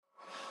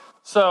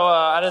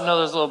I didn't know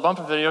there was a little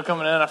bumper video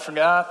coming in. I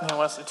forgot. Me and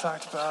Wesley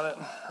talked about it.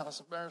 That was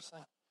embarrassing.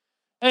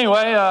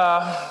 Anyway,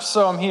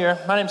 so I'm here.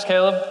 My name's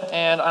Caleb,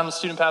 and I'm the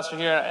student pastor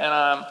here, and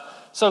I'm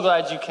so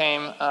glad you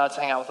came to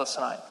hang out with us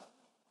tonight.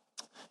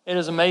 It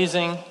is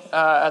amazing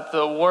at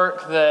the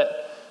work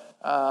that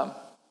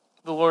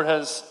the Lord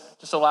has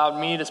just allowed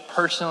me to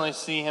personally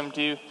see Him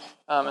do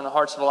in the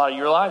hearts of a lot of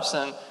your lives,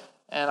 and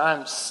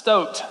I'm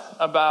stoked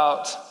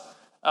about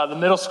the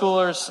middle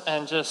schoolers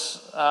and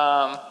just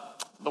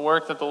the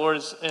work that the Lord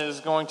is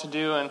going to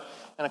do in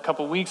a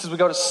couple weeks as we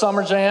go to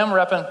Summer Jam,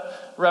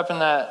 repping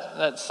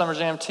that Summer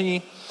Jam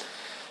tee.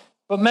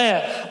 But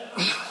man,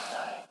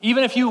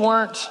 even if you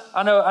weren't,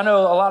 I know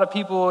a lot of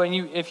people,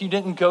 and if you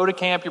didn't go to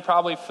camp, you're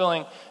probably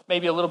feeling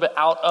maybe a little bit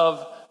out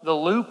of the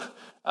loop.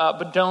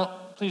 But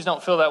please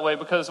don't feel that way,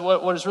 because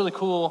what is really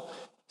cool,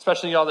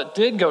 especially y'all that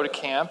did go to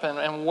camp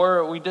and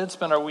we did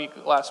spend our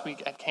last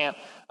week at camp.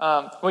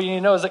 What you need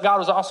to know is that God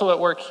was also at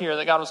work here,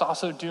 that God was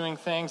also doing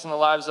things in the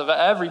lives of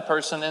every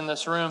person in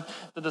this room.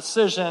 The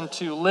decision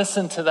to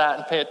listen to that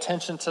and pay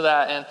attention to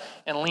that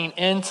and lean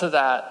into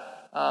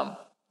that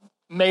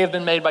may have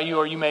been made by you,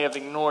 or you may have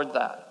ignored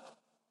that.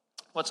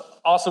 What's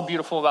also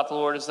beautiful about the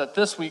Lord is that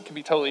this week can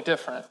be totally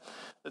different.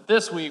 That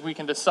this week we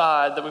can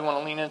decide that we want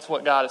to lean into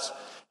what God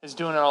is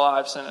doing in our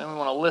lives, and we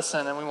want to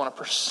listen, and we want to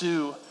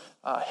pursue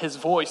His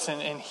voice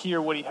and hear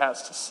what He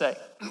has to say.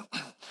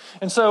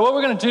 And so what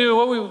we're going to do,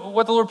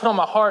 what the Lord put on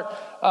my heart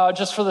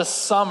just for this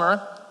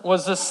summer,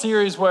 was this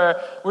series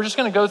where we're just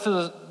going to go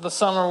through the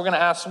summer. We're going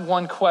to ask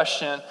one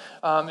question,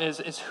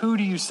 is who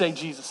do you say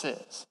Jesus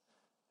is?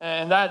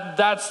 And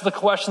that's the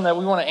question that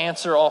we want to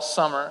answer all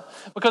summer.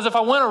 Because if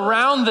I went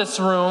around this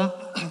room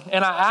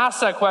and I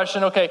asked that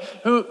question, okay,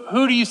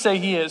 who do you say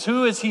He is?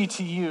 Who is He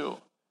to you?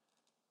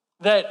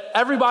 That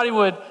everybody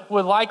would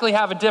likely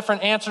have a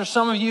different answer.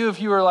 Some of you,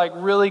 if you were like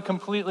really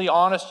completely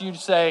honest, you'd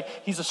say,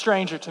 He's a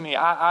stranger to me.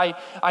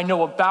 I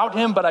know about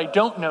Him, but I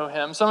don't know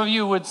Him. Some of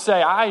you would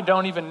say, I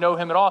don't even know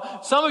Him at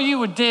all. Some of you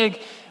would dig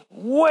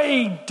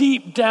way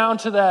deep down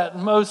to that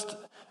most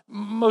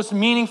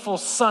meaningful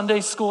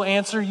Sunday school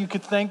answer you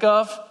could think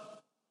of.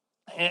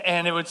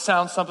 And it would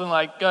sound something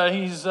like,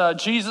 He's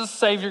Jesus,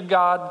 Savior,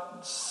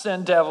 God,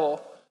 sin,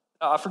 devil,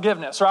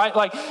 forgiveness, right?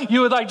 Like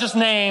you would just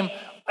name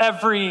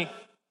every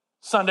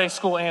Sunday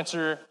school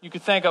answer you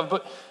could think of,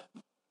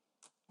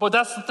 but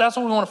that's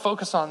what we want to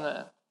focus on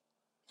then.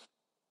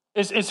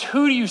 Is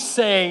who do you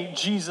say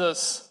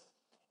Jesus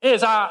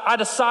is? I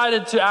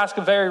decided to ask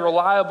a very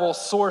reliable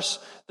source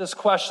this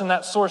question.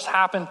 That source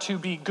happened to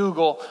be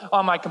Google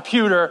on my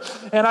computer,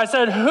 and I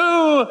said,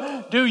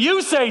 "Who do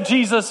you say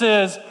Jesus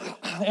is?"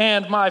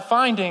 And my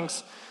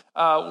findings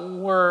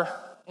were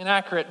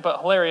inaccurate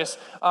but hilarious.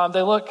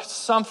 They look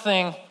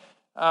something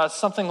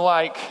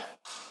like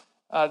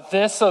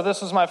this. So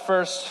this was my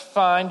first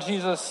find.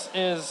 Jesus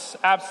is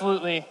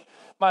absolutely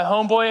my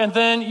homeboy. And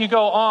then you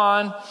go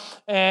on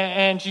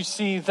and you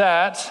see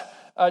that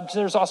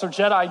there's also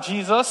Jedi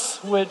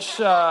Jesus, which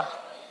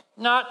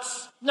not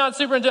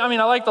super into. I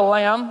mean, I like the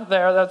lamb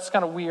there. That's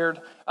kind of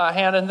weird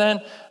hand. And then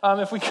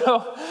if we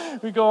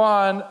go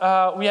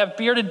on, we have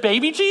bearded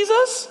baby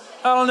Jesus.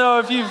 I don't know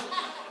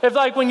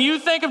if when you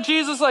think of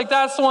Jesus,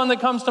 that's the one that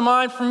comes to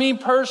mind. For me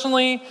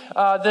personally,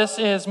 this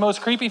is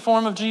most creepy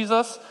form of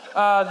Jesus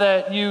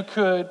that you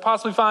could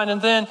possibly find.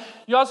 And then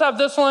you also have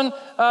this one,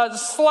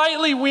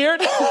 slightly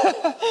weird,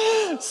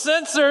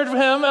 censored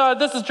him.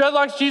 This is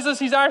Dreadlocks Jesus.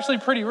 He's actually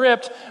pretty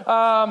ripped.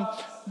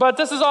 But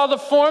this is all the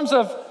forms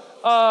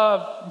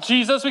of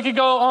Jesus. We could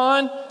go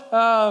on.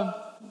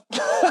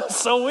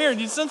 So weird.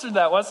 You censored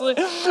that, Wesley.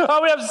 We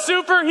have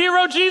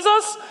superhero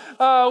Jesus,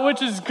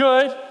 which is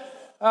good.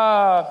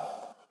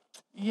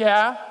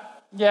 Yeah,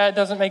 it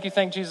doesn't make you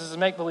think Jesus is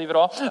make-believe at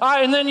all.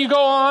 And then you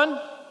go on,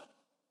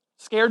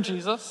 scared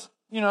Jesus,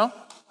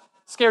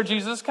 scared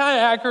Jesus, kind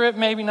of accurate,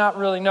 maybe not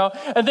really, no.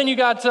 And then you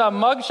got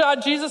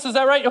mugshot Jesus, is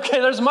that right?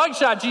 Okay, there's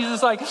mugshot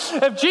Jesus.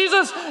 If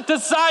Jesus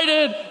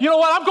decided, you know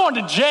what, I'm going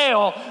to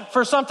jail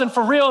for something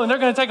for real, and they're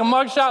going to take a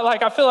mugshot,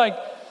 I feel like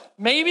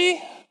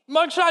maybe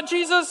mugshot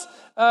Jesus.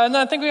 And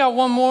then I think we got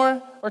one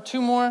more or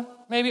two more,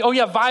 maybe. Oh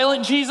yeah,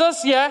 violent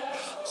Jesus, yeah.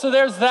 So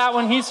there's that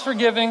one, He's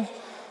forgiving.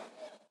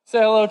 Say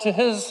hello to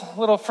his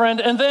little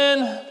friend. And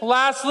then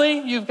lastly,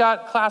 you've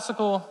got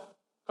classical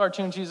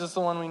cartoon Jesus, the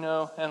one we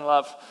know and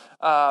love.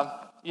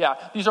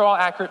 These are all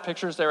accurate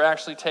pictures. They were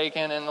actually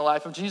taken in the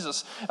life of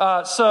Jesus.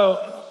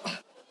 So,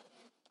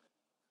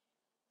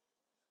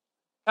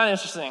 kind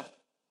of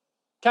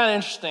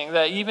interesting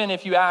that even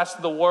if you ask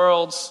the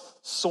world's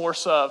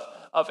source of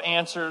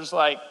answers,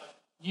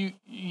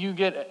 you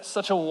get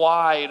such a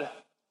wide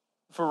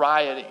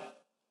variety.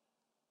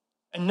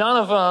 And none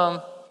of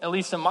them, at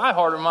least in my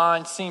heart or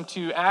mind, seem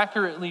to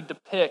accurately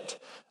depict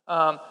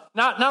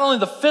not only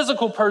the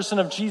physical person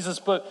of Jesus,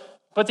 but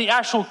the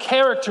actual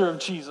character of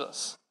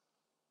Jesus.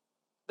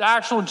 The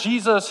actual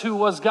Jesus who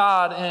was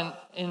God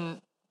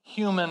in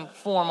human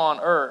form on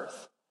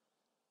earth.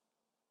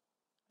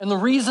 And the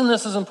reason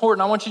this is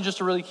important, I want you just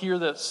to really hear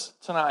this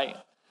tonight.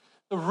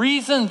 The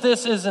reason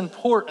this is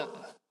important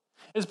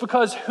is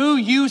because who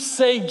you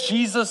say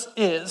Jesus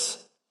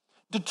is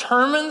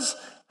determines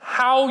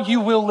how you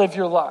will live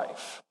your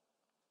life.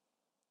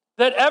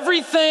 That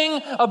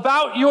everything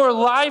about your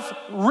life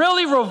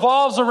really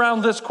revolves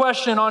around this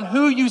question on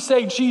who you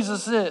say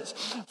Jesus is.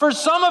 For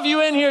some of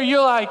you in here,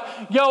 you're like,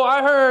 yo,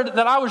 I heard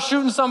that I was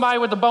shooting somebody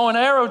with a bow and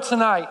arrow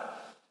tonight.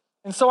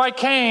 And so I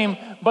came,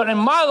 but in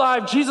my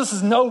life, Jesus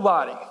is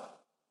nobody.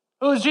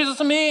 Who is Jesus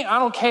to me? I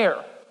don't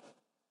care.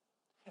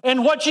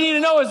 And what you need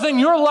to know is then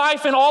your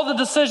life and all the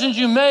decisions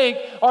you make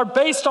are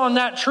based on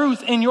that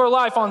truth in your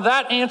life, on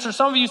that answer.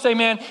 Some of you say,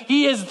 man,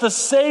 he is the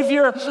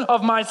Savior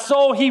of my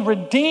soul. He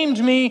redeemed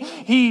me.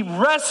 He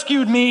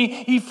rescued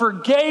me. He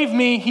forgave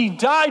me. He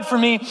died for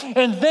me.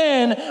 And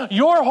then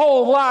your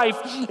whole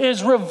life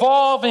is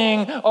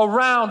revolving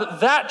around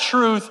that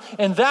truth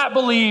and that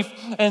belief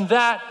and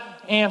that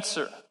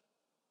answer.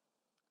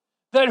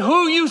 That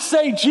who you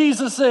say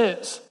Jesus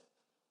is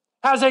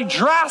has a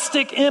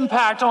drastic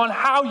impact on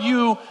how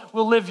you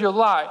will live your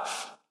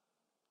life.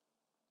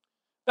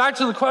 Back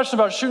to the question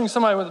about shooting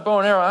somebody with a bow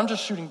and arrow, I'm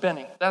just shooting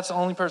Benny. That's the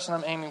only person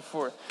I'm aiming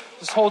for.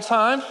 This whole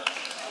time,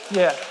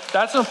 yeah,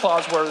 that's an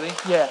applause worthy.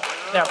 Yeah,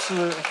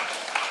 absolutely.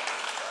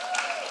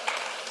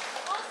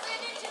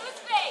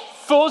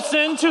 Full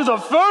sin to the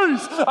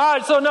face. All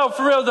right, so no,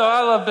 for real though,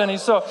 I love Benny.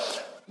 So,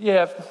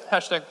 yeah,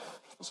 hashtag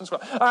full sin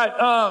squad. All right,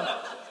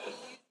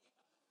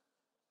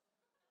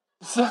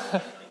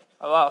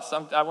 I lost.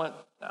 I went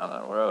down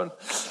that road.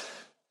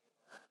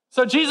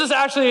 So Jesus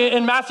actually,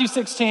 in Matthew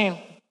 16,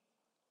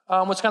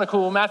 what's kind of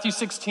cool, Matthew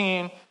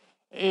 16,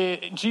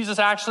 Jesus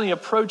actually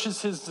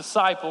approaches his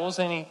disciples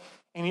and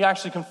he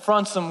actually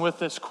confronts them with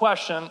this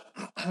question.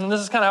 And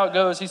this is kind of how it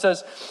goes. He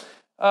says,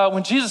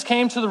 when Jesus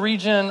came to the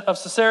region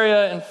of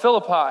Caesarea and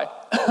Philippi,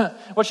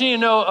 what you need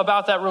to know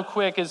about that real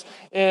quick is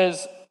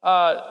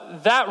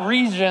that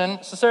region,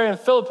 Caesarea and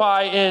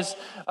Philippi, is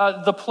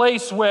the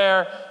place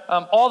where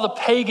all the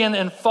pagan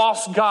and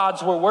false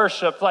gods were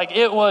worshipped. Like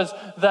it was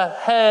the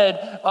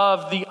head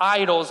of the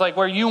idols, like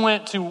where you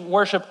went to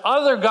worship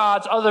other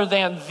gods other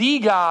than the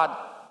God.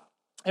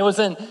 It was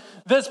in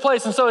this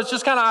place. And so it's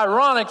just kind of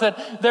ironic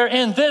that they're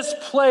in this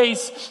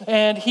place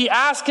and he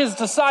asked his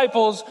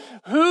disciples,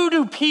 who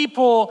do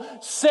people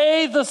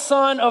say the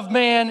Son of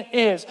Man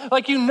is?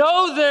 Like you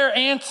know their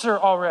answer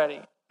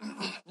already.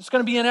 It's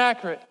going to be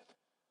inaccurate.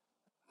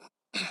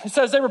 It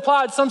says they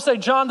replied, some say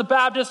John the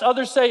Baptist,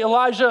 others say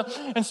Elijah,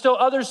 and still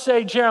others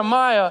say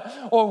Jeremiah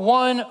or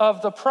one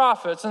of the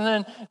prophets. And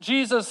then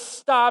Jesus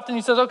stopped and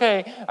he says,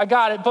 okay, I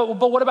got it, but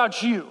what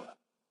about you?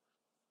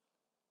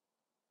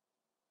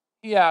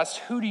 He asked,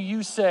 who do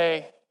you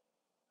say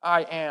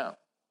I am?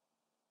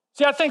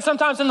 See, I think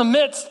sometimes in the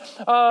midst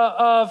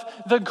of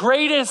the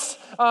greatest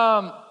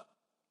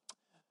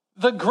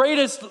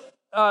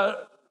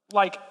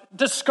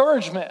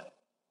discouragement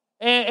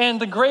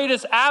and the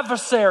greatest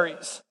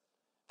adversaries,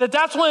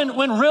 that's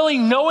when really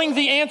knowing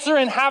the answer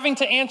and having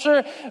to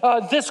answer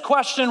this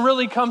question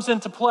really comes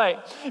into play.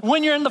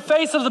 When you're in the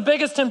face of the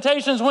biggest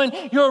temptations, when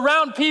you're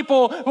around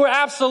people who are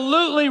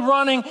absolutely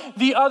running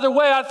the other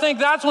way, I think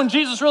that's when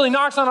Jesus really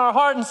knocks on our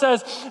heart and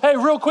says, hey,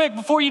 real quick,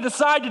 before you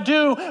decide to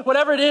do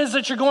whatever it is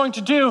that you're going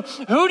to do,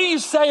 who do you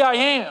say I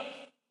am?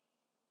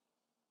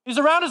 He's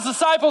around his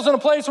disciples in a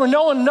place where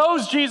no one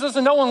knows Jesus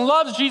and no one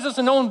loves Jesus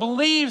and no one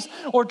believes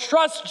or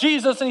trusts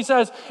Jesus. And he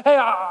says, hey,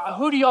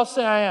 who do y'all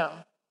say I am?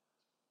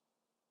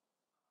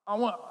 I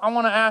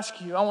want to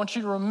ask you, I want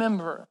you to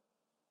remember,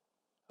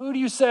 who do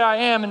you say I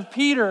am? And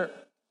Peter,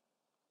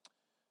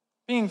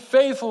 being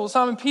faithful,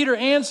 Simon Peter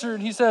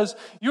answered, he says,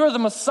 you're the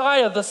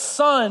Messiah, the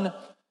Son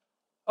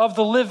of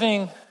the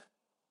living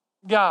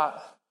God.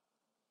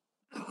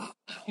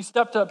 He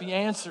stepped up, he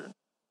answered.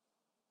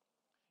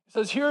 He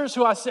says, here's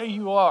who I say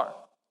you are.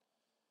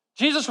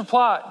 Jesus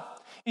replied,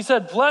 he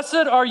said,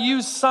 blessed are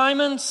you,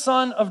 Simon,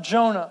 son of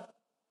Jonah.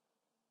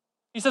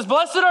 He says,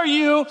 blessed are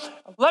you.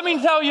 Let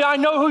me tell you, I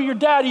know who your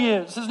daddy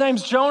is. His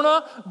name's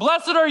Jonah.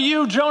 Blessed are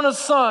you, Jonah's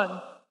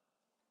son.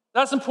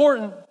 That's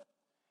important.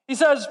 He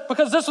says,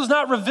 because this was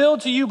not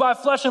revealed to you by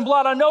flesh and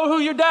blood. I know who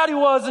your daddy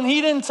was, and he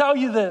didn't tell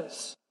you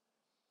this.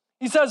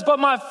 He says, but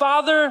my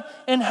Father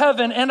in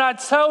heaven, and I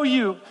tell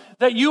you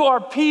that you are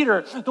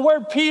Peter. The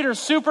word Peter,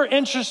 super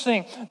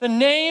interesting. The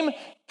name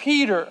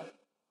Peter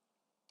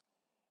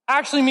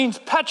actually means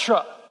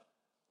Petra.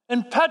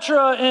 And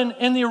Petra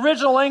in the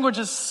original language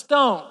is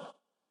stone.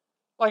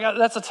 Like,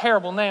 that's a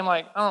terrible name.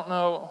 Like, I don't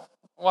know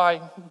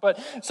why. But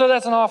so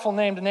that's an awful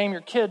name to name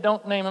your kid.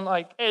 Don't name him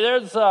like, hey,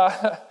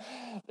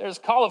 there's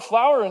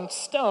cauliflower and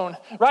stone.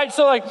 Right?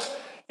 So like,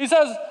 he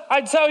says, I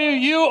tell you,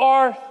 you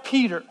are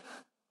Peter.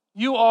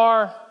 You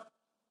are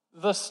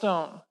the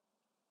stone.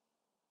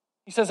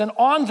 He says, and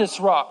on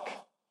this rock,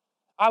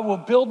 I will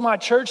build my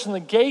church, and the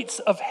gates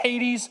of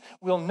Hades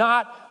will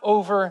not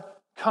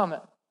overcome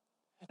it.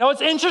 Now,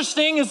 what's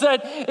interesting is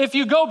that if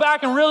you go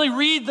back and really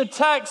read the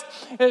text,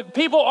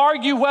 people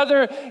argue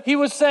whether he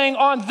was saying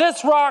on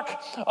this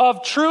rock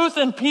of truth,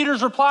 and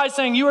Peter's reply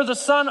saying, you are the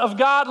Son of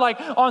God,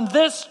 like on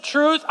this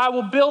truth I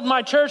will build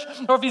my church,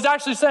 or if he's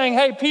actually saying,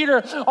 hey,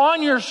 Peter,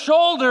 on your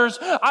shoulders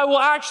I will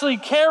actually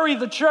carry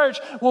the church.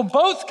 Well,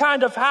 both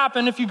kind of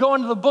happen. If you go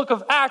into the book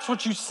of Acts,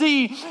 what you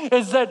see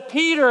is that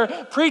Peter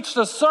preached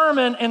a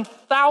sermon and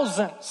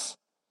thousands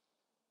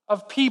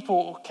of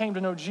people came to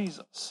know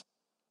Jesus.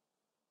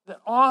 That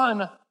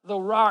on the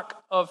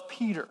rock of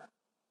Peter,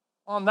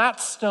 on that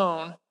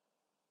stone,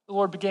 the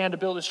Lord began to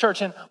build his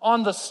church. And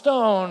on the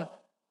stone,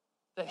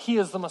 that he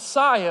is the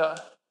Messiah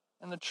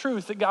and the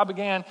truth, that God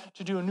began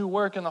to do a new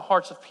work in the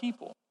hearts of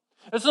people.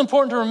 This is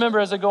important to remember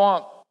as I go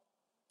on.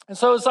 And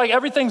so it's like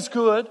everything's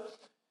good.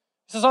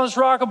 He says, on this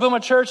rock I'll build my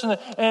church,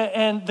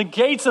 and the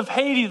gates of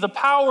Hades, the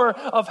power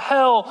of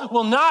hell,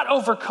 will not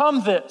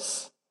overcome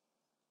this.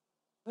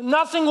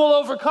 Nothing will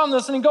overcome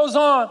this. And he goes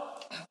on.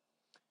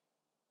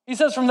 He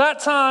says, from that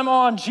time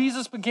on,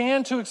 Jesus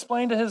began to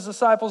explain to his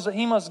disciples that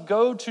he must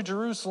go to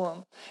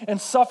Jerusalem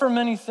and suffer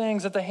many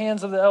things at the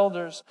hands of the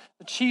elders,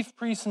 the chief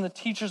priests and the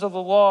teachers of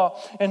the law,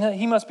 and that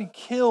he must be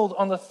killed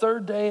on the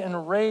third day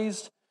and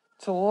raised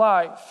to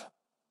life.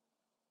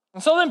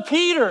 And so then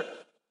Peter,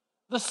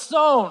 the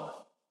stone,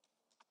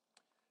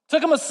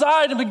 took him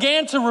aside and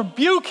began to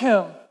rebuke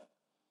him.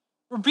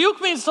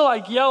 Rebuke means to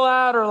like yell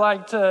at or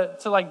like to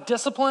like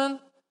discipline.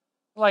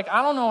 Like,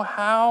 I don't know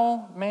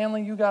how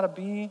manly you got to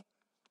be.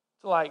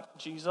 Like,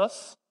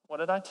 Jesus,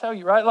 what did I tell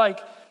you, right? Like,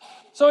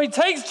 so he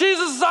takes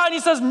Jesus aside and he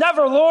says,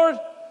 never, Lord.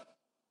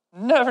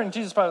 Never. And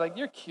Jesus is probably like,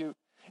 you're cute.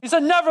 He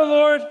said, never,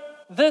 Lord.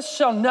 This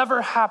shall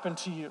never happen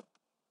to you.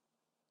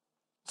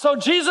 So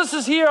Jesus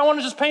is here. I want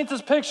to just paint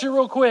this picture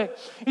real quick.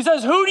 He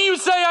says, who do you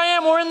say I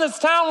am? We're in this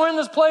town. We're in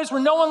this place where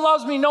no one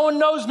loves me. No one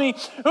knows me.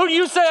 Who do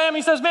you say I am?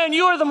 He says, man,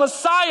 you are the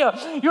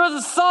Messiah. You are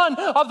the Son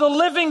of the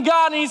living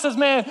God. And he says,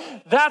 man,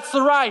 that's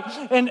the right.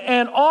 And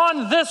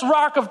on this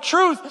rock of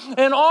truth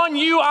and on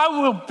you, I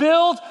will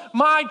build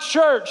my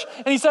church.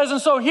 And he says, and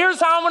so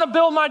here's how I'm going to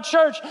build my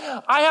church.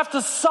 I have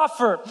to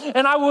suffer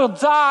and I will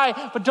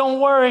die, but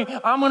don't worry,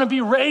 I'm going to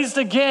be raised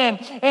again.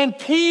 And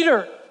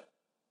Peter,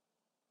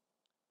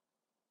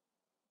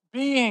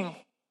 being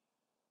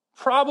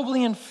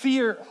probably in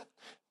fear,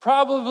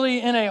 probably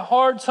in a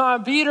hard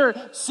time. Peter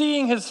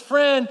seeing his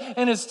friend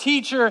and his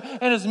teacher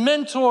and his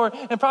mentor,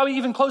 and probably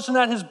even closer than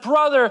that, his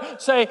brother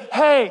say,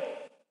 hey,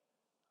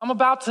 I'm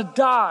about to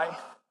die.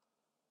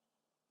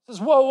 He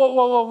says,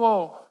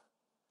 whoa.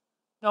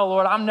 No,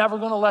 Lord, I'm never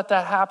going to let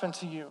that happen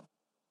to you.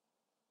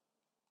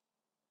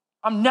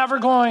 I'm never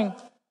going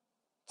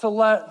to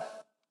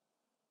let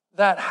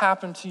that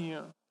happen to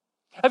you.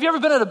 Have you ever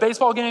been at a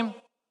baseball game?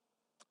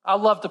 I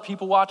love to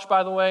people watch,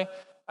 by the way.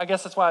 I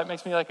guess that's why it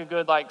makes me like a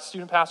good like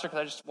student pastor, because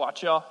I just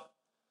watch y'all.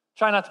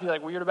 Try not to be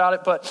like weird about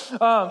it, but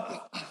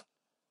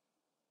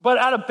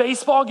at a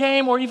baseball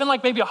game or even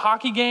like maybe a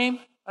hockey game,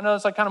 I know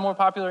it's like kind of more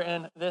popular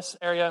in this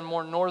area and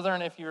more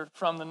northern if you're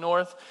from the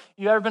north.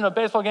 You ever been to a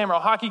baseball game or a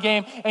hockey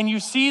game and you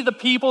see the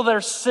people that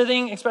are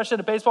sitting, especially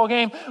at a baseball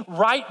game,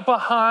 right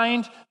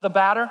behind the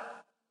batter?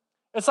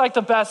 It's like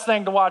the best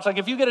thing to watch. Like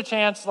if you get a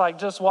chance, like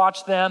just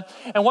watch them.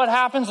 And what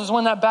happens is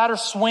when that batter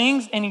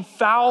swings and he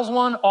fouls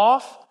one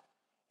off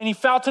and he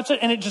foul tips it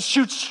and it just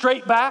shoots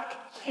straight back.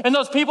 And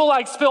those people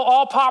like spill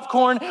all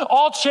popcorn,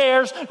 all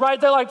chairs, right?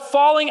 They're like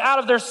falling out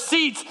of their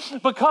seats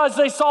because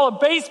they saw a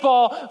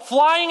baseball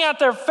flying at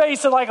their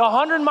face at like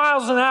 100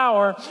 miles an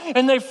hour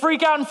and they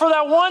freak out. And for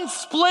that one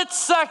split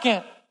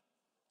second,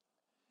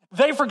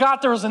 they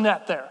forgot there was a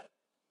net there.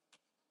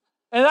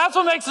 And that's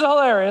what makes it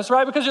hilarious,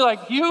 right? Because you're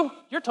like,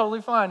 you're totally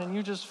fine, and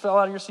you just fell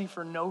out of your seat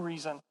for no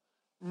reason.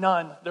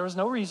 None. There was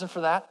no reason for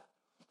that.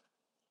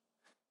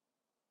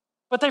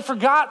 But they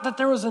forgot that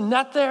there was a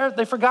net there.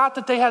 They forgot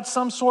that they had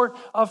some sort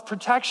of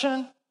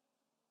protection.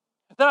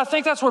 Then I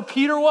think that's where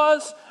Peter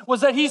was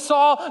that he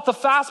saw the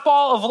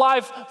fastball of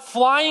life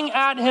flying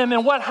at him,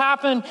 and what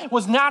happened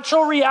was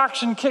natural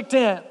reaction kicked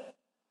in.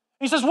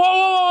 He says,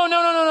 whoa,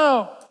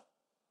 no.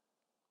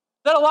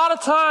 That a lot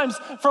of times,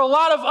 for a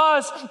lot of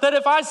us, that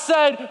if I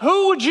said,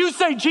 who would you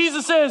say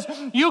Jesus is?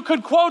 You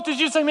could quote as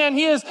you say, man,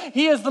 he is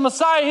the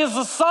Messiah. He is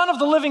the Son of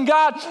the living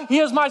God. He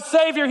is my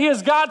Savior. He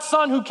is God's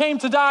Son who came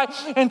to die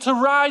and to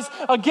rise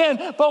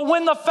again. But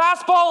when the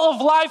fastball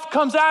of life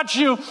comes at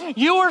you,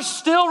 you are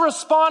still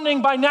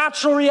responding by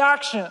natural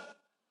reaction.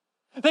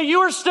 That you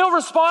are still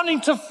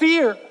responding to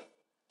fear.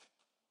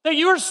 That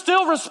you are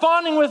still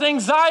responding with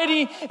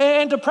anxiety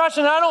and depression.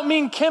 And I don't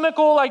mean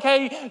chemical, like,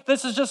 hey,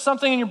 this is just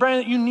something in your brain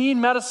that you need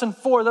medicine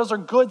for. Those are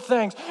good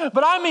things.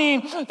 But I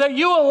mean that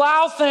you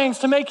allow things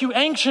to make you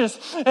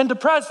anxious and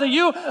depressed. That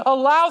you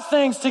allow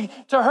things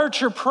to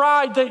hurt your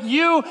pride. That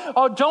you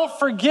don't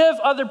forgive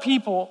other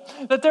people.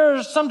 That there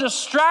are some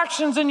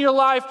distractions in your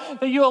life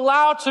that you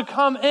allow to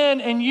come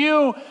in and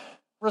you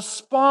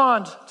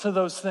respond to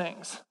those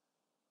things.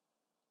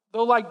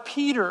 Though like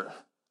Peter,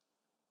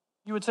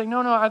 you would say, no,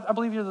 I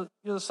believe you're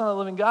the Son of the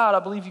living God. I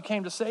believe you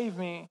came to save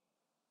me.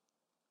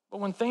 But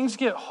when things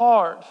get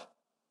hard,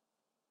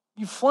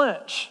 you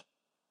flinch.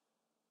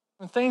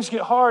 When things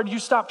get hard, you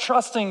stop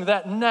trusting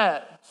that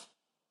net.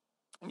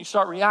 And you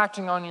start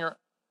reacting on your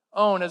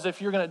own as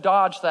if you're going to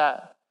dodge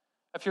that.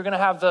 If you're going to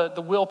have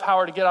the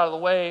willpower to get out of the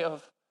way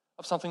of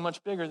something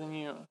much bigger than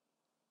you.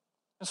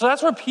 And so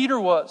that's where Peter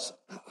was.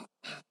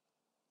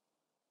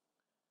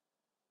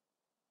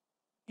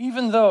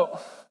 Even though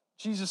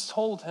Jesus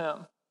told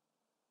him,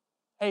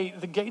 hey,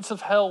 the gates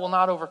of hell will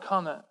not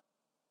overcome it.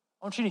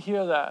 I want you to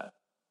hear that.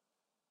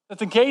 That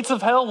the gates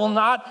of hell will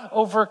not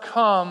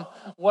overcome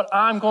what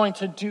I'm going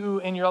to do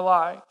in your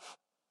life.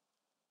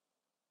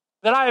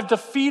 That I have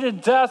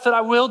defeated death, that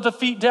I will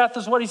defeat death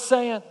is what he's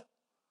saying.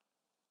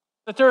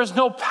 That there is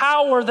no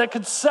power that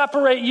could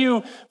separate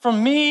you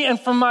from me and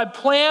from my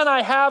plan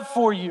I have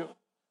for you.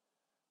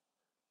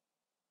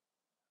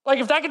 Like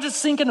if that could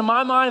just sink into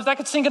my mind, if that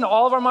could sink into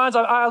all of our minds,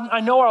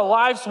 I know our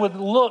lives would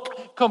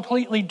look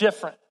completely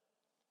different.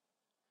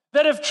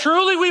 That if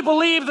truly we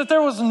believe that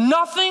there was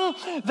nothing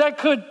that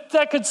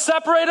could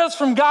separate us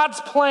from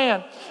God's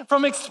plan,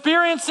 from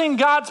experiencing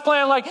God's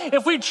plan, like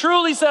if we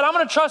truly said, I'm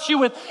going to trust you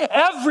with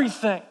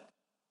everything,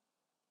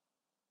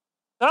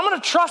 that I'm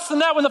going to trust in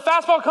that when the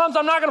fastball comes,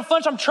 I'm not going to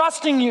flinch, I'm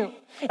trusting you,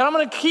 and I'm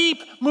going to keep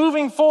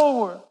moving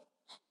forward.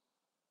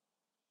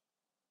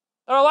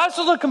 That our lives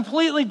would look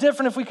completely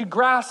different if we could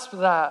grasp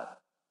that.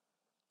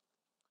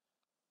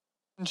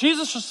 And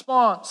Jesus'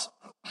 response,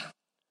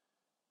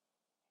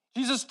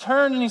 Jesus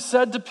turned and he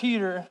said to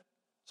Peter,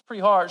 it's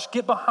pretty harsh,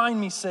 get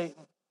behind me,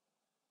 Satan.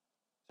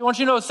 I want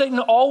you to know Satan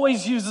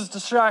always uses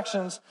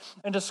distractions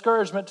and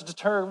discouragement to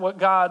deter what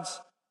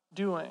God's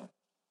doing.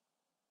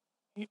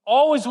 He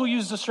always will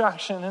use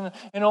distraction and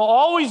he'll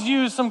always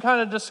use some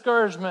kind of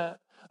discouragement.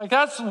 Like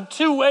that's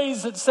two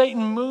ways that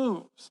Satan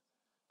moves,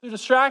 through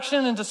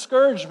distraction and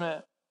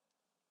discouragement.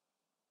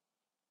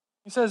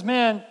 He says,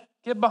 man,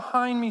 get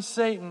behind me,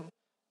 Satan.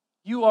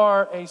 You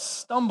are a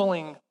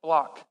stumbling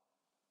block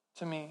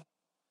to me,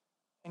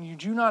 and you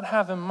do not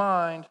have in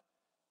mind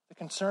the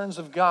concerns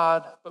of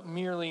God, but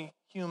merely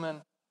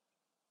human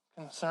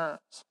concerns.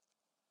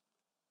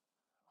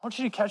 I want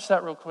you to catch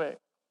that real quick.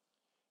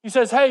 He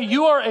says, hey,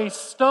 you are a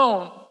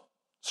stone.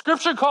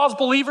 Scripture calls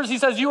believers, he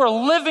says, you are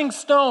living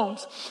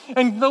stones,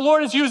 and the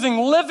Lord is using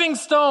living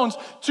stones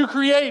to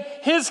create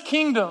his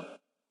kingdom.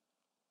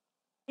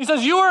 He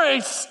says, you are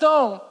a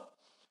stone.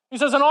 He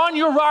says, and on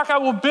your rock I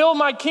will build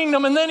my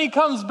kingdom. And then he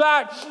comes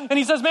back and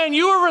he says, man,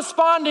 you are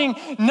responding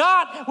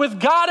not with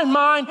God in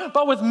mind,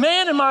 but with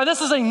man in mind. This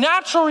is a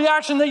natural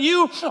reaction that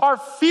you are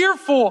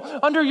fearful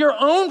under your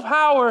own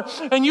power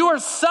and you are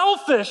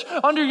selfish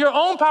under your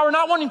own power,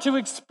 not wanting to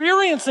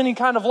experience any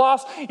kind of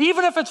loss,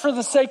 even if it's for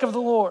the sake of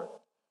the Lord.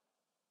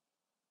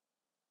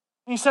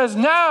 He says,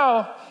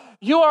 now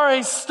you are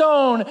a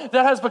stone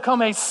that has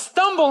become a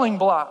stumbling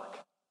block.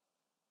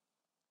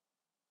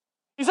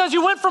 He says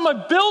you went from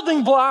a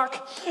building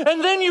block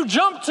and then you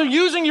jumped to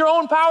using your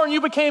own power and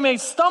you became a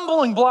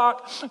stumbling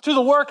block to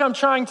the work I'm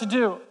trying to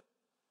do.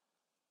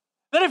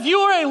 That if you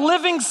are a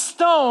living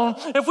stone,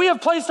 if we have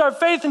placed our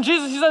faith in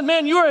Jesus, he said,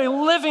 man, you are a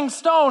living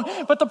stone.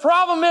 But the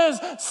problem is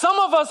some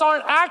of us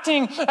aren't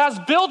acting as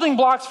building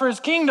blocks for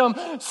his kingdom.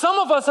 Some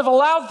of us have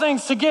allowed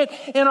things to get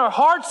in our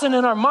hearts and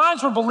in our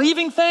minds. We're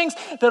believing things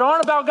that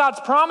aren't about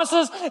God's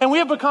promises and we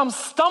have become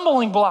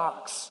stumbling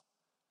blocks.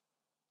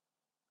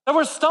 That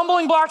we're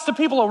stumbling blocks to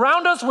people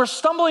around us. We're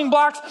stumbling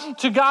blocks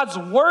to God's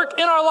work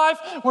in our life.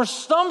 We're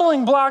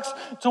stumbling blocks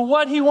to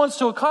what he wants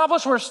to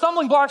accomplish. We're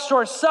stumbling blocks to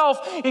ourselves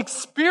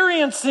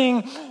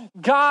experiencing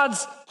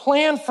God's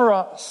plan for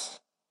us.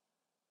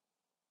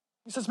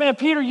 He says, man,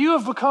 Peter, you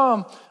have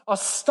become a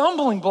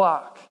stumbling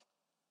block.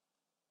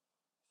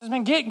 He says,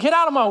 man, get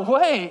out of my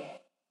way.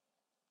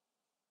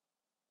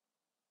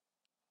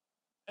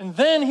 And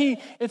then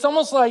it's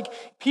almost like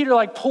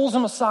Peter pulls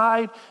him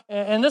aside.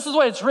 And this is the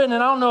way it's written.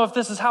 And I don't know if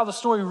this is how the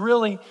story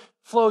really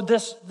flowed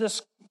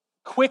this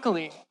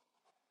quickly.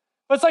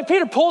 But it's like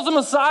Peter pulls him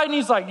aside and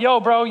he's like, yo,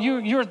 bro,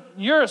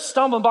 you're a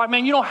stumbling block.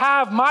 Man, you don't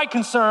have my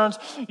concerns.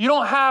 You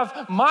don't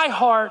have my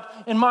heart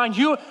in mind.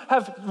 You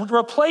have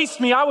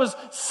replaced me. I was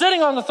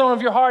sitting on the throne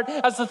of your heart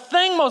as the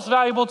thing most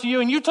valuable to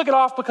you. And you took it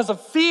off because of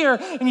fear.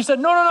 And you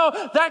said, no,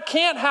 that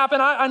can't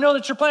happen. I know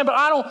that you're playing, but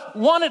I don't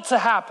want it to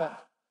happen.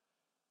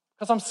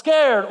 Because I'm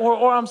scared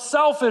or I'm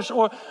selfish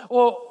or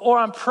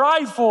I'm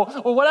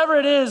prideful or whatever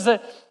it is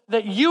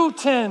that you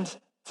tend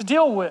to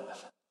deal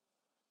with.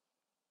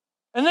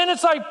 And then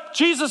it's like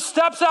Jesus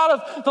steps out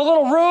of the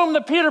little room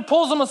that Peter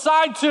pulls him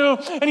aside to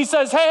and he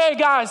says, hey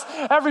guys,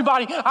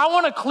 everybody, I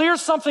want to clear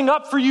something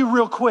up for you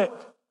real quick.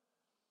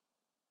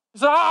 He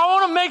said, I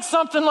want to make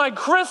something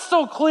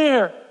crystal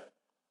clear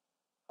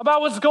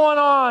about what's going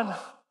on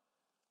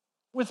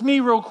with me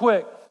real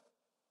quick.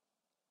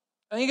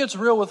 And he gets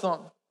real with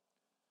them.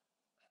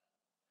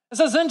 It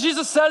says, then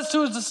Jesus says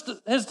to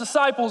his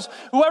disciples,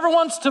 whoever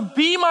wants to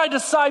be my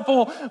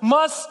disciple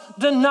must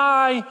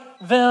deny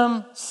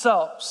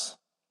themselves.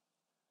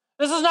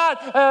 This is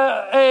not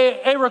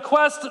a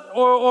request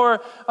or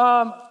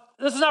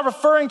this is not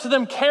referring to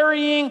them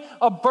carrying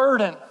a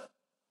burden.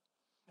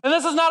 And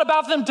this is not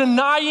about them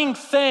denying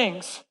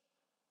things.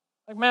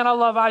 Like, man, I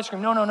love ice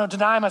cream. No,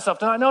 deny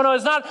myself. No,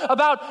 it's not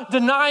about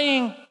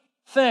denying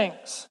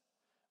things.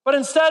 But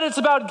instead, it's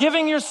about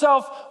giving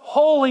yourself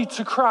wholly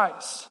to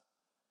Christ.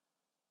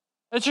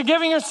 That you're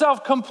giving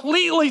yourself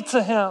completely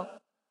to him.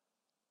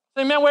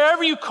 Say, man,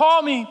 wherever you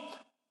call me,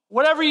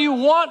 whatever you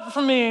want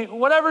from me,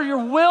 whatever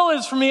your will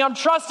is for me, I'm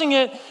trusting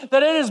it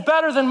that it is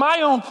better than my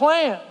own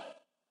plan.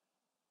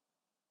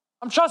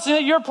 I'm trusting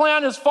that your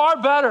plan is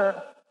far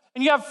better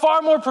and you have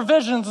far more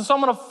provisions, and so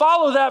I'm going to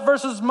follow that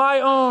versus my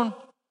own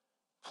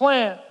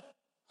plan.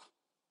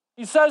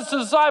 He says to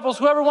the disciples,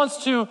 whoever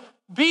wants to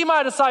be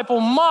my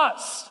disciple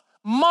must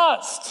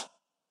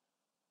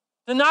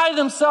deny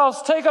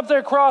themselves, take up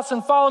their cross,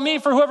 and follow me.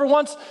 For whoever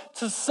wants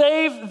to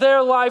save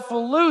their life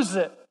will lose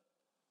it.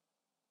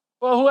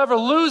 Well, whoever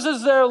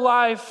loses their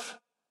life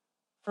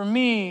for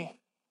me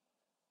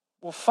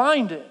will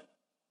find it.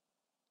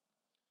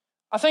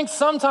 I think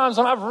sometimes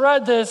when I've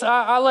read this,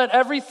 I let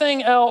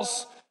everything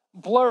else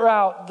blur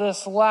out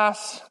this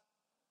last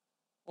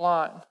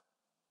line.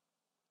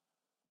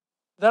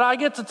 That I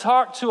get to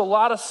talk to a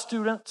lot of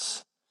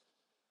students,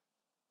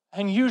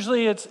 and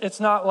usually it's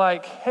not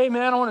like, hey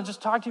man, I want to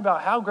just talk to you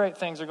about how great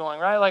things are going,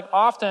 right? Like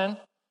often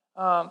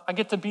I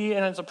get to be,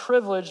 and it's a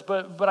privilege,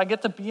 but I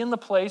get to be in the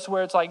place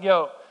where it's like,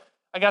 yo,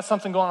 I got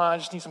something going on, I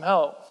just need some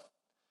help.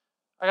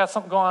 I got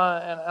something going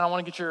on, and I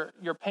want to get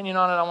your opinion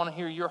on it. I want to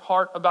hear your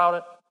heart about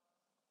it.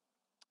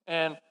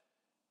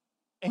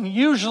 And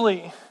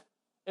usually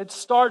it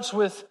starts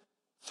with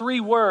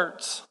 3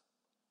 words.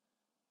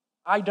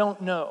 I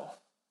don't know.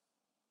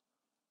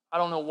 I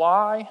don't know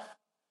why.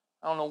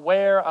 I don't know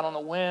where. I don't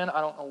know when.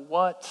 I don't know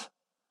what.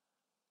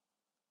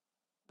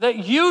 That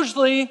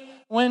usually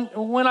when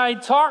I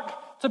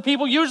talk to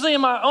people, usually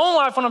in my own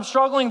life when I'm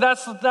struggling,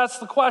 that's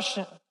the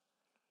question.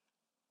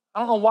 I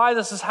don't know why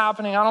this is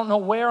happening. I don't know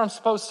where I'm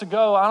supposed to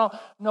go. I don't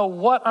know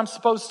what I'm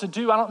supposed to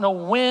do. I don't know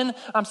when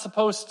I'm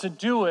supposed to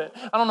do it.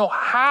 I don't know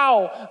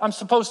how I'm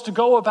supposed to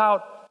go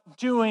about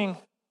doing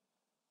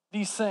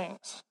these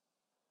things.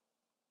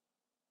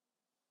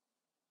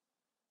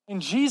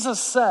 And Jesus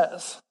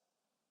says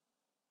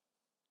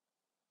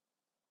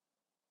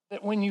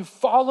that when you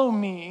follow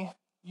me,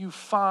 you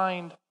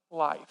find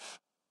life.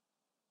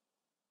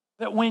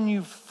 That when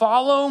you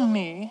follow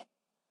me,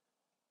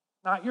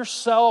 not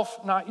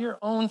yourself, not your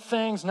own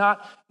things,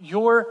 not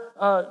your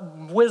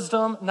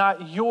wisdom,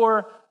 not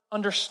your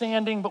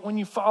understanding, but when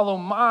you follow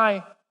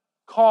my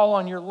call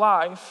on your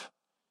life,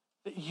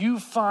 that you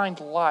find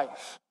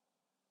life.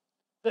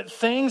 That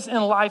things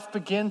in life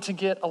begin to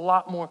get a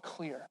lot more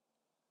clear.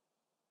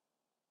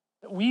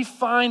 That we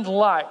find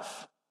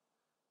life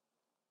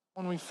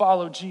when we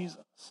follow Jesus.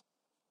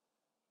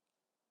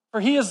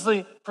 For he is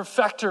the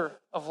perfecter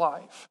of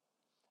life,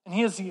 and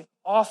he is the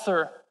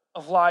author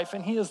of life,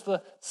 and he is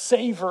the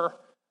saver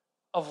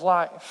of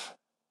life.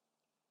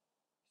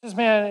 He says,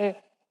 man,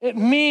 it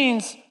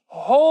means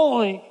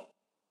wholly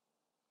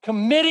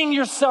committing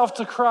yourself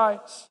to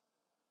Christ.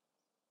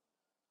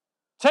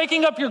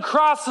 Taking up your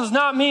cross does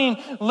not mean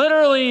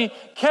literally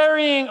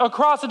carrying a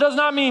cross. It does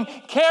not mean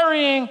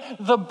carrying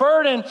the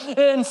burden.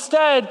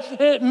 Instead,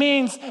 it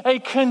means a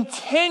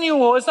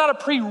continual, it's not a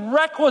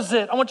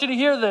prerequisite. I want you to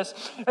hear this.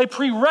 A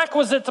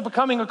prerequisite to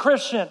becoming a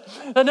Christian.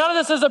 And none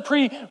of this is a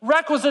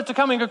prerequisite to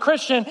becoming a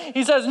Christian.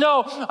 He says,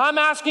 no, I'm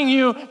asking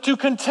you to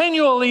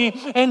continually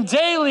and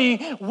daily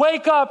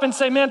wake up and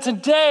say, man,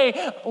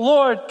 today,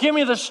 Lord, give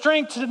me the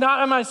strength to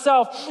deny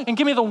myself and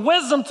give me the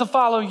wisdom to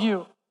follow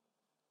you.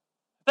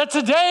 That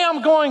today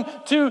I'm going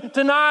to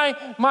deny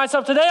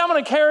myself. Today I'm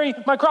going to carry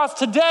my cross.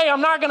 Today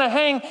I'm not going to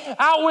hang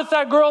out with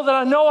that girl that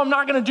I know I'm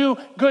not going to do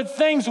good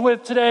things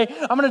with today.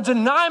 I'm going to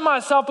deny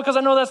myself because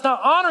I know that's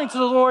not honoring to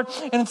the Lord.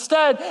 And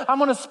instead, I'm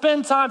going to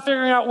spend time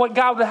figuring out what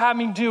God would have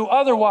me do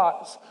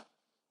otherwise.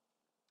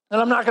 That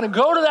I'm not going to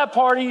go to that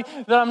party,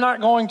 that I'm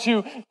not going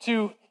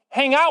to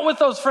hang out with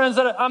those friends,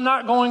 that I'm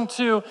not going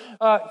to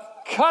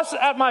cuss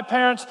at my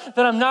parents,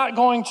 that I'm not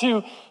going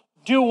to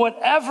do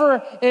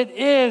whatever it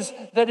is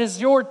that is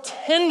your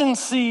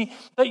tendency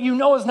that you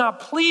know is not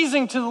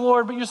pleasing to the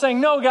Lord, but you're saying,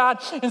 no, God,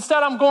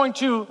 instead I'm going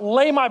to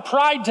lay my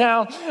pride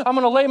down. I'm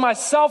going to lay my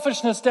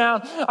selfishness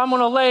down. I'm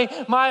going to lay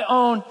my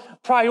own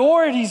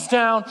priorities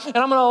down, and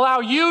I'm going to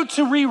allow you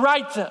to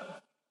rewrite them.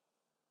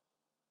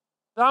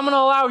 I'm going to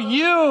allow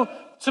you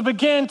to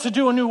begin to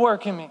do a new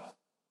work in me.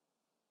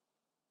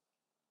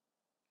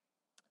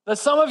 That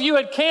some of you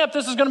at camp,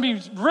 this is going to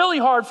be really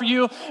hard for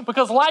you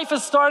because life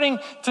is starting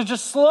to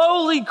just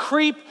slowly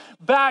creep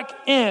back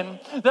in.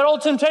 That old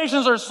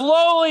temptations are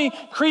slowly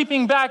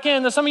creeping back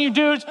in. That some of you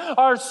dudes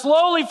are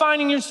slowly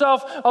finding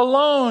yourself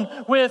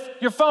alone with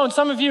your phone.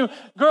 Some of you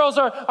girls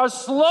are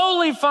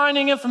slowly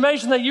finding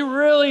information that you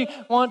really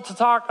want to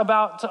talk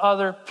about to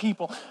other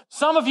people.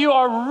 Some of you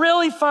are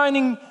really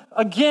finding,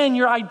 again,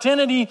 your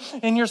identity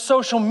in your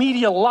social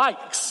media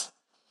likes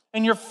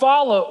and your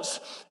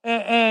follows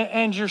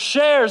and your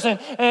shares,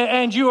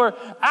 and you are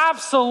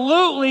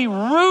absolutely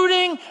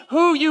rooting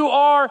who you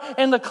are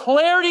and the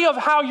clarity of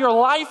how your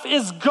life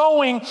is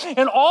going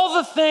and all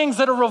the things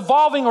that are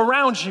revolving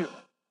around you.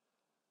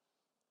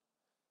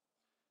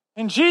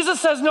 And Jesus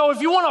says, no, if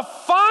you want to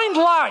find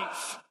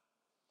life,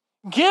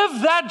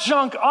 give that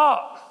junk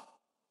up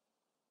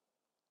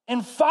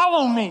and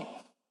follow me.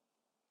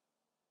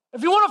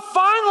 If you want to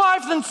find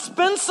life, then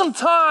spend some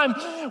time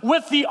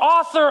with the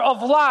author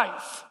of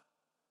life.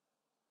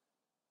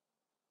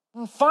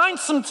 And find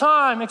some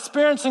time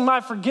experiencing my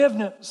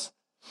forgiveness.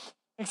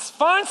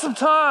 Find some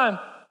time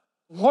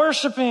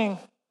worshiping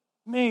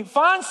me.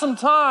 Find some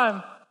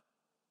time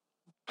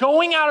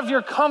going out of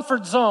your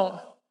comfort zone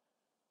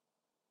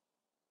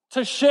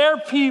to share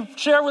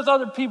with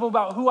other people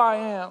about who I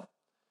am.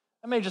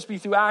 It may just be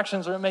through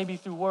actions or it may be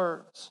through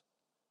words.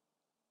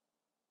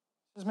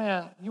 Because,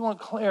 man, you want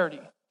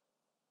clarity.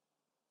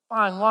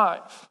 Find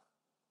life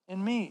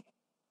in me.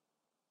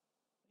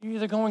 You're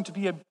either going to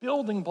be a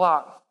building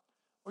block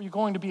or you're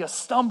going to be a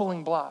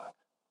stumbling block.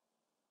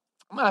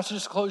 I'm going to ask you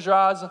just to close your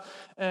eyes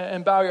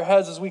and bow your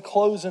heads as we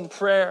close in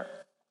prayer.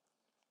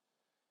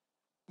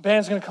 The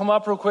band's going to come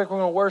up real quick. We're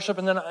going to worship,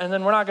 and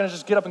then we're not going to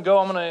just get up and go.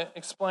 I'm going to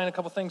explain a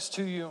couple things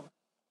to you.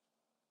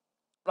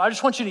 But I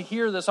just want you to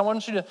hear this. I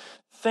want you to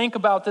think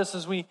about this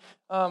as we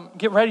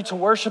get ready to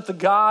worship the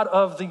God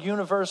of the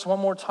universe one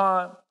more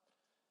time.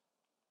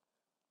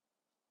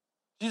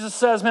 Jesus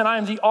says, man, I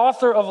am the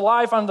author of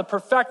life. I'm the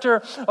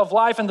perfecter of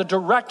life and the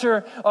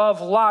director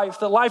of life.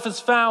 That life is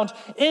found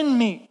in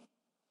me,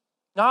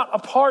 not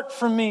apart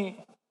from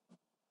me.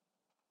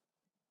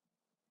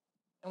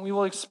 And we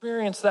will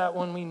experience that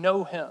when we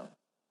know him.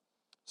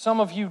 Some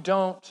of you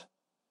don't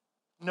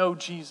know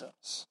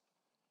Jesus.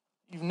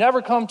 You've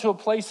never come to a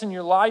place in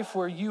your life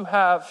where you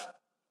have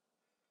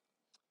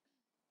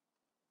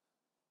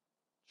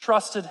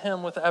trusted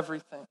him with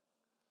everything.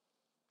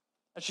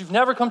 That you've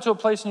never come to a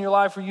place in your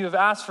life where you have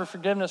asked for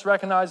forgiveness,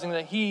 recognizing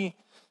that he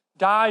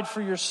died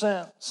for your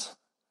sins.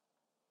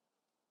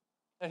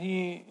 That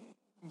he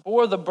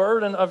bore the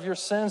burden of your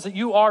sins, that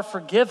you are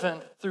forgiven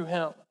through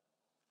him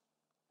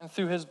and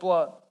through his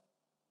blood.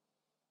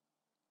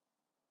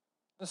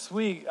 This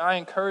week, I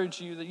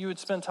encourage you that you would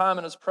spend time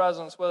in his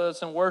presence, whether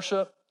it's in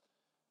worship,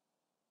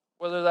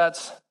 whether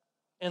that's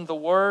in the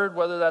word,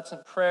 whether that's in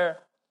prayer,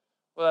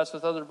 whether that's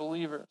with other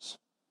believers.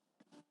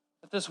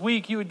 That this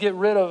week you would get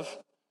rid of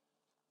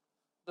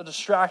the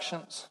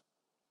distractions.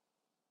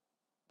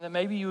 And that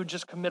maybe you would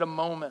just commit a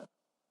moment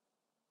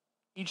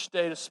each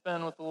day to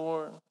spend with the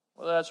Lord,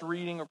 whether that's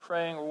reading or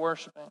praying or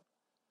worshiping.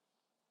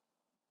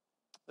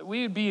 That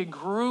we would be a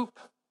group,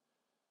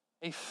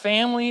 a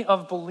family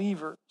of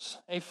believers,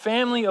 a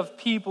family of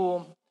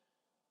people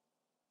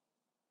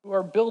who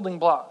are building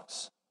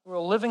blocks, who are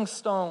living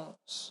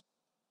stones,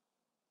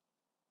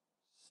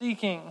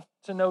 seeking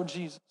to know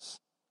Jesus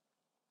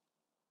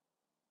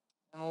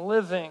and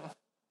living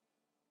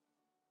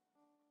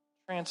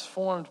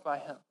transformed by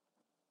him.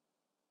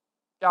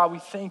 God, we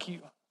thank you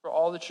for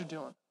all that you're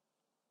doing.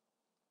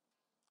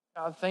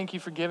 God, thank you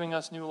for giving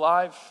us new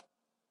life.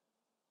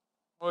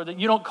 Lord, that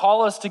you don't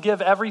call us to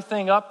give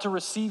everything up to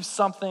receive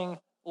something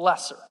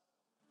lesser.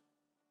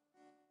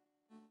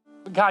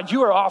 But God,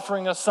 you are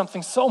offering us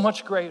something so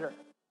much greater.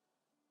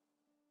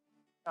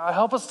 God,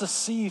 help us to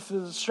see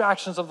through the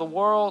distractions of the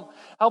world.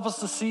 Help us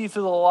to see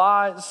through the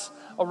lies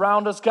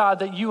around us, God,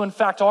 that you in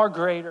fact are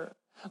greater.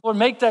 Lord,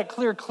 make that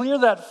clear. Clear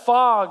that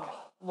fog,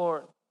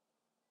 Lord,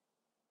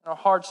 in our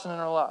hearts and in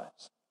our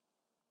lives.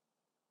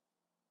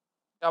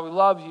 God, we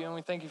love you and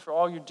we thank you for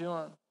all you're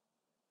doing.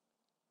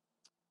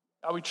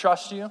 God, we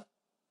trust you.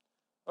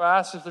 Lord, I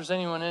ask if there's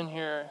anyone in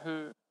here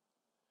who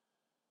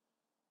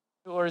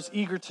Lord, is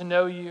eager to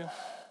know you,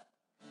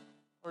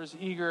 or is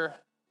eager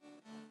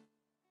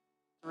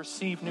to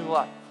receive new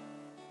life,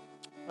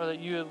 or that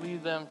you would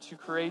lead them to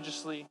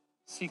courageously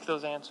seek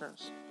those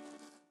answers.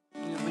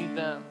 You would lead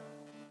them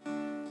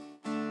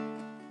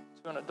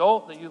to an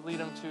adult, that you would lead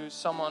them to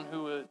someone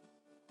who would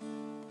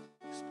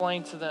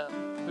explain to them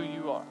who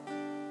you are.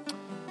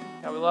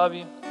 God, we love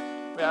you.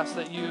 We ask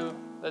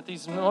that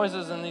these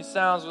noises and these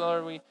sounds,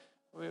 Lord, we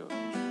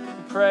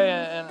pray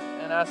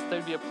and ask that they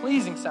would be a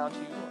pleasing sound to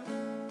you, Lord.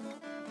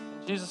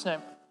 In Jesus'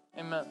 name,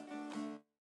 amen.